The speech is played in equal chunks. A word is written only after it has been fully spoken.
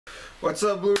What's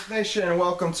up, Blueroof Nation, and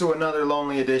welcome to another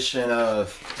lonely edition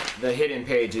of the Hidden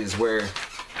Pages, where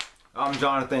I'm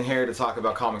Jonathan here to talk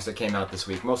about comics that came out this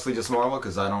week. Mostly just Marvel,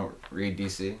 because I don't read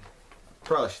DC.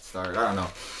 Probably should start, I don't know.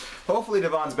 Hopefully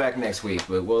Devon's back next week,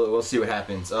 but we'll see what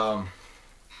happens. We'll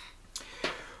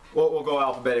go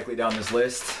alphabetically down this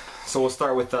list. So we'll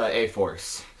start with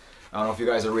A-Force. I don't know if you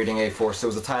guys are reading A-Force. It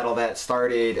was a title that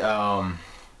started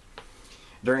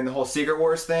during the whole Secret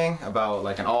Wars thing, about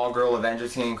like an all-girl Avenger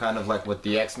team, kind of like what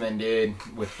the X-Men did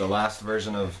with the last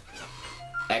version of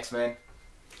X-Men.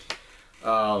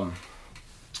 Where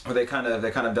they kind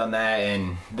of done that,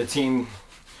 and the team,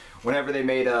 whenever they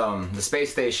made the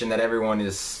space station that everyone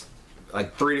is,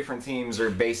 like 3 different teams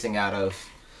are basing out of,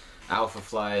 Alpha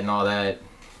Flight and all that,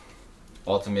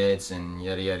 Ultimates and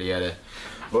yada yada yada.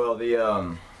 Well,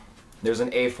 there's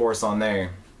an A-Force on there.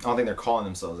 I don't think they're calling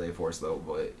themselves A-Force though,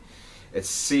 but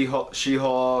it's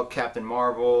She-Hulk, Captain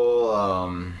Marvel,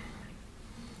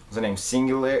 what's her name,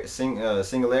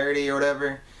 Singularity or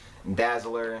whatever, and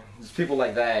Dazzler. There's people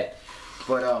like that.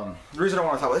 But the reason I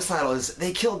want to talk about this title is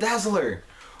they killed Dazzler.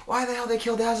 Why the hell they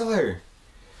kill Dazzler?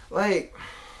 Like,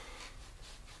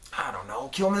 I don't know,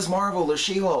 kill Miss Marvel or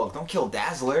She-Hulk. Don't kill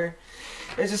Dazzler.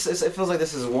 It feels like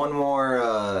this is one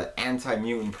more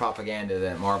anti-mutant propaganda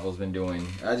that Marvel's been doing.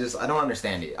 I don't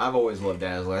understand it. I've always loved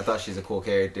Dazzler. I thought she's a cool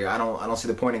character. I don't see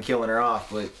the point in killing her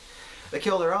off, but they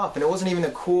killed her off, and it wasn't even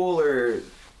a cool or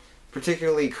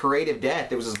particularly creative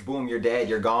death. It was just boom, you're dead,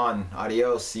 you're gone,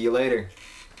 adios, see you later.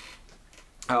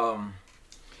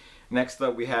 Next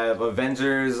up we have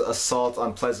Avengers Assault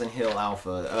on Pleasant Hill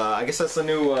Alpha. I guess that's the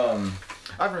new. I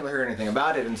haven't really heard anything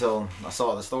about it until I saw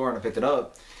it at the store and I picked it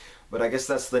up. But I guess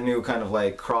that's the new kind of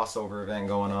like crossover event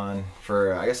going on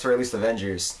for, I guess, for at least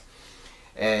Avengers.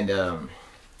 And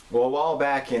well, a while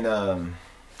back in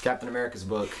Captain America's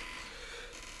book,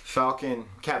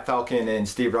 Cap Falcon and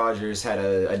Steve Rogers had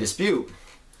a dispute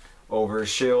over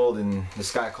S.H.I.E.L.D. and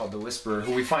this guy called the Whisperer,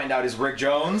 who we find out is Rick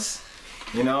Jones.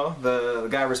 You know, the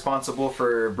guy responsible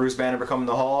for Bruce Banner becoming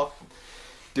the Hulk.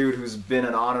 Dude who's been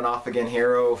an on and off again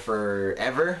hero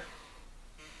forever.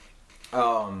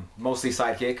 Mostly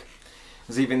sidekick.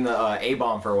 Was even the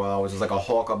A-Bomb for a while, which was like a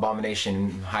Hulk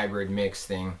Abomination hybrid mix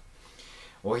thing.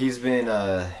 Well, he's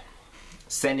been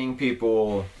sending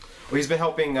people. Well, he's been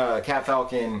helping Cap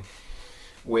Falcon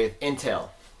with intel.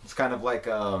 It's kind of like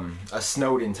a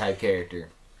Snowden type character.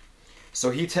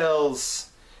 So he tells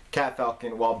Cap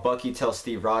Falcon while Bucky tells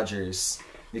Steve Rogers,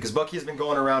 because Bucky has been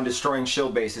going around destroying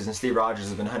S.H.I.E.L.D. bases, and Steve Rogers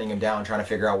has been hunting him down, trying to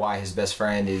figure out why his best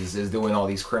friend is doing all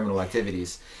these criminal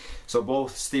activities. So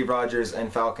both Steve Rogers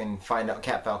and Cap Falcon find out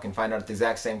at the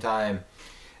exact same time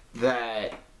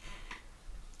that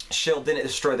S.H.I.E.L.D. didn't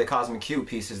destroy the cosmic cube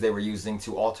pieces they were using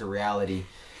to alter reality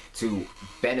to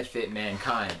benefit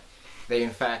mankind. They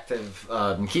in fact have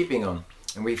been keeping them.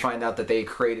 And we find out that they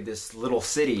created this little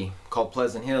city called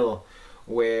Pleasant Hill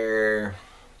where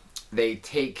they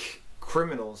take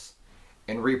criminals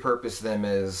and repurpose them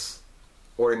as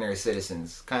ordinary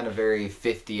citizens. Kind of very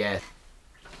 50th.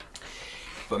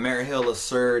 But Mary Hill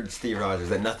assured Steve Rogers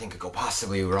that nothing could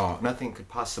possibly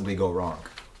go wrong.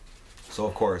 So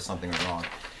of course something went wrong.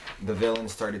 The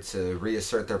villains started to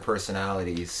reassert their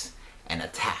personalities and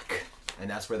attack. And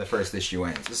that's where the first issue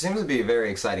ends. It seems to be a very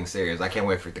exciting series. I can't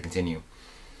wait for it to continue.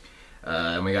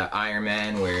 And we got Iron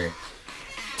Man, where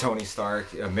Tony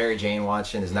Stark, Mary Jane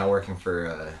Watson is now working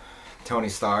for Tony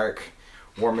Stark.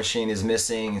 War Machine is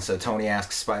missing, and so Tony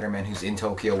asks Spider-Man, who's in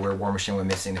Tokyo where War Machine went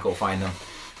missing, to go find him.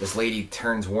 This lady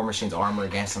turns War Machine's armor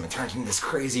against him and turns him into this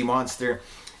crazy monster.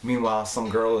 Meanwhile, some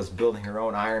girl is building her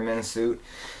own Iron Man suit.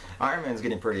 Iron Man's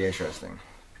getting pretty interesting.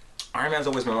 Iron Man's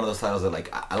always been one of those titles that,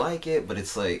 like, I like it, but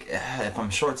it's like, if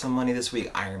I'm short some money this week,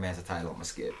 Iron Man's a title I'm gonna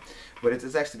skip. But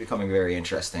it's actually becoming very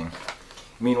interesting.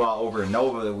 Meanwhile, over in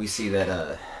Nova, we see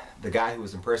that the guy who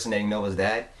was impersonating Nova's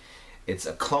dad, it's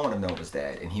a clone of Nova's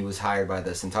dad, and he was hired by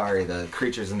the Centauri, the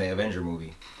creatures in the Avenger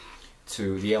movie,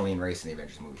 to the alien race in the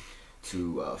Avengers movie,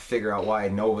 to figure out why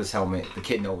Nova's helmet, the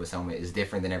kid Nova's helmet, is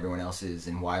different than everyone else's,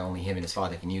 and why only him and his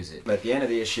father can use it. But at the end of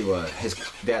the issue, his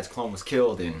dad's clone was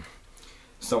killed, and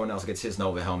someone else gets his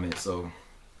Nova helmet, so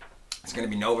it's going to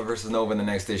be Nova versus Nova in the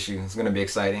next issue. It's going to be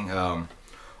exciting.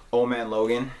 Old Man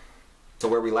Logan. So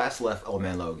where we last left Old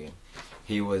Man Logan,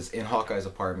 he was in Hawkeye's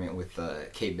apartment with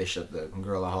Kate Bishop, the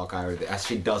girl at Hawkeye, or as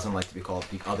she doesn't like to be called,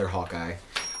 the other Hawkeye,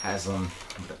 has him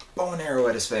with a bow and arrow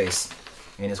at his face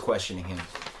and is questioning him.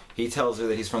 He tells her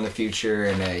that he's from the future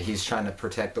and that he's trying to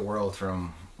protect the world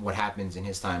from what happens in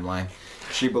his timeline.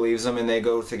 She believes him, and they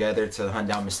go together to hunt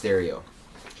down Mysterio.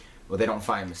 Well, they don't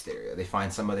find Mysterio. They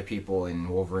find some other people, and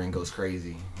Wolverine goes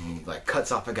crazy. He like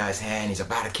cuts off a guy's hand. He's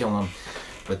about to kill him,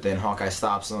 But then Hawkeye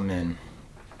stops him, and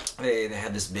they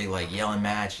have this big like yelling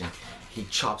match, and he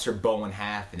chops her bow in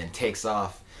half and then takes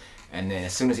off. And then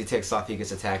as soon as he takes off, he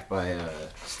gets attacked by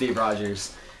Steve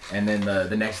Rogers. And then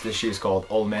the next issue is called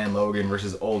Old Man Logan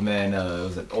versus Old Man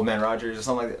was it Old Man Rogers or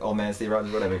something like that? Old Man Steve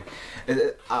Rogers, whatever. I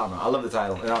don't know. I love the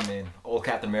title. And I'm in. Old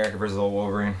Captain America versus Old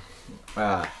Wolverine.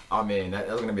 I'm in. That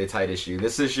was gonna be a tight issue.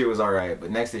 This issue was alright,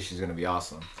 but next issue is gonna be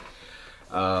awesome.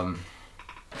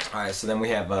 Alright, so then we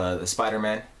have the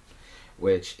Spider-Man,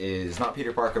 which is not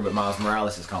Peter Parker but Miles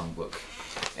Morales' comic book.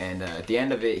 And at the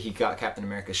end of it, he got Captain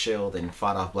America's shield and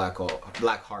fought off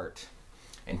Blackheart.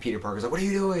 And Peter Parker's like, what are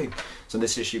you doing? So in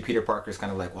this issue, Peter Parker's kind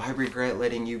of like, well, I regret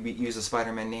letting you use the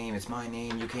Spider-Man name. It's my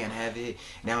name. You can't have it.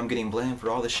 Now I'm getting blamed for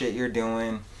all the shit you're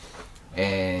doing.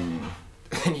 And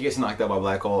then he gets knocked out by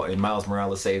Black Hole, and Miles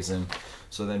Morales saves him.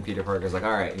 So then Peter Parker's like,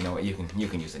 all right, you know what? You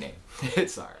can use the name.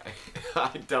 It's all right.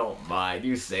 I don't mind.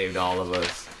 You saved all of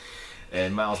us.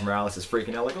 And Miles Morales is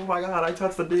freaking out like, oh my god, I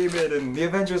touched the demon, and the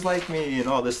Avengers like me, and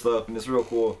all this stuff, and it's real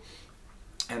cool.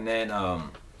 And then,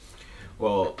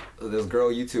 well, this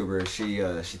girl YouTuber,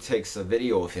 she takes a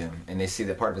video of him, and they see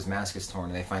that part of his mask is torn,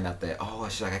 and they find out that, oh,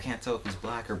 she's like, I can't tell if he's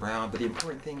black or brown, but the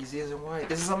important thing is he isn't white.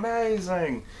 This is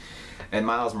amazing! And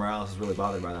Miles Morales is really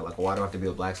bothered by that. Like, why do I have to be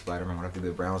a black Spider-Man? Why do I have to be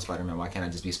a brown Spider-Man? Why can't I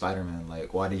just be Spider-Man?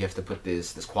 Like, why do you have to put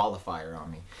this qualifier on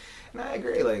me? And I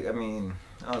agree. Like, I mean,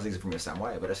 I was easy for me to sound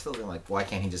white, but I still think, like, why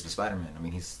can't he just be Spider-Man? I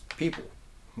mean, he's people.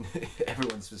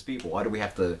 Everyone's just people. Why do we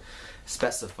have to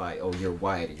specify, oh, you're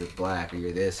white, or you're black, or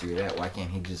you're this, or you're that? Why can't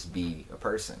he just be a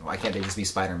person? Why can't they just be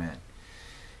Spider-Man?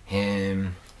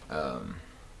 Him,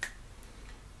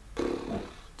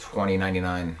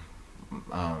 2099,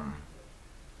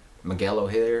 Miguel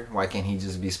O'Hare, why can't he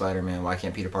just be Spider-Man? Why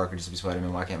can't Peter Parker just be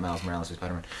Spider-Man? Why can't Miles Morales be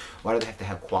Spider-Man? Why do they have to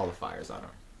have qualifiers on them?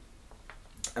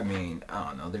 I mean, I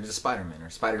don't know, they're just Spider-Men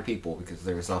or Spider-People, because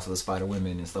there's also the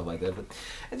Spider-Women and stuff like that, but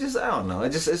it just, I don't know,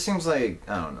 it seems like,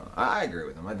 I don't know, I agree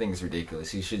with him. I think it's ridiculous.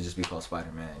 He should just be called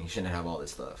Spider-Man. He shouldn't have all this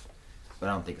stuff, but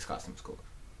I don't think his costume's cool.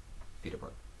 Peter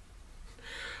Parker.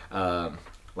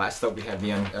 Last up we have the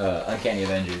Uncanny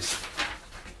Avengers.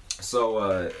 So,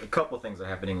 a couple things are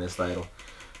happening in this title.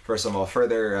 First of all,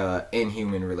 further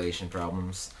inhuman relation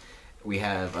problems. We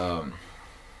have,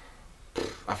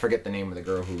 I forget the name of the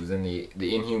girl who's in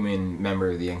the inhuman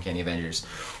member of the Uncanny Avengers.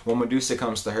 Well, Medusa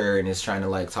comes to her and is trying to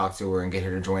like talk to her and get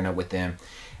her to join up with them,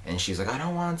 and she's like, I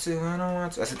don't want to. I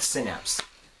said Synapse,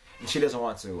 and she doesn't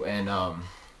want to. And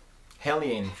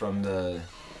Hellion from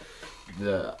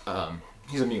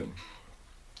he's a mutant.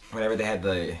 Whenever they had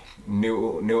the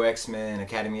new X-Men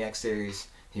Academy X series,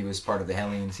 he was part of the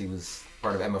Hellions. He was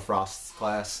part of Emma Frost's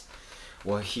class.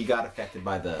 Well, he got affected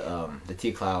by the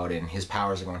T-Cloud, and his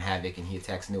powers are going havoc, and he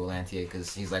attacks New Atlantia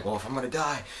because he's like, well, if I'm going to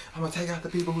die, I'm going to take out the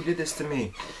people who did this to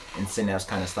me. And Synapse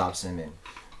kind of stops him, and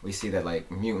we see that,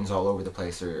 like, mutants all over the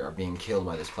place are being killed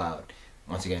by this cloud.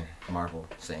 Once again, Marvel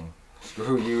saying,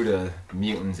 screw you to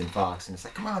mutants and Fox. And it's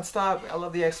like, come on, stop. I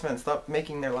love the X-Men. Stop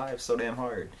making their lives so damn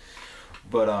hard.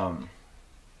 But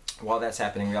while that's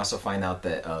happening, we also find out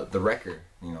that the Wrecker,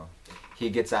 you know, he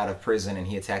gets out of prison and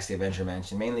he attacks the Avenger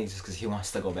Mansion, mainly just because he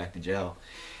wants to go back to jail.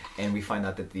 And we find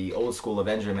out that the old school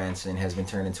Avenger Mansion has been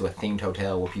turned into a themed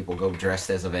hotel where people go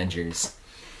dressed as Avengers.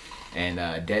 And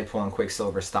Deadpool and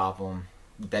Quicksilver stop him.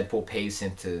 Deadpool pays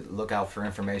him to look out for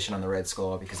information on the Red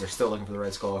Skull, because they're still looking for the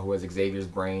Red Skull, who has Xavier's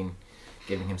brain,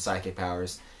 giving him psychic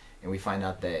powers. And we find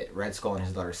out that Red Skull and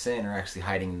his daughter Sin are actually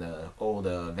hiding the old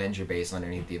Avenger base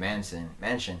underneath the mansion,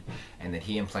 and that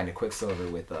he implanted Quicksilver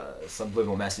with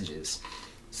subliminal messages.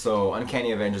 So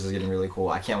Uncanny Avengers is getting really cool.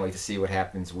 I can't wait to see what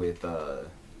happens with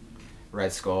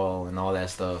Red Skull and all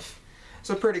that stuff. It's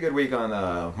a pretty good week on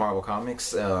Marvel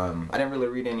Comics. I didn't really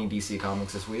read any DC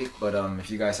comics this week, but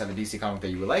if you guys have a DC comic that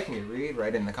you would like me to read,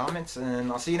 write it in the comments,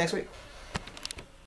 and I'll see you next week.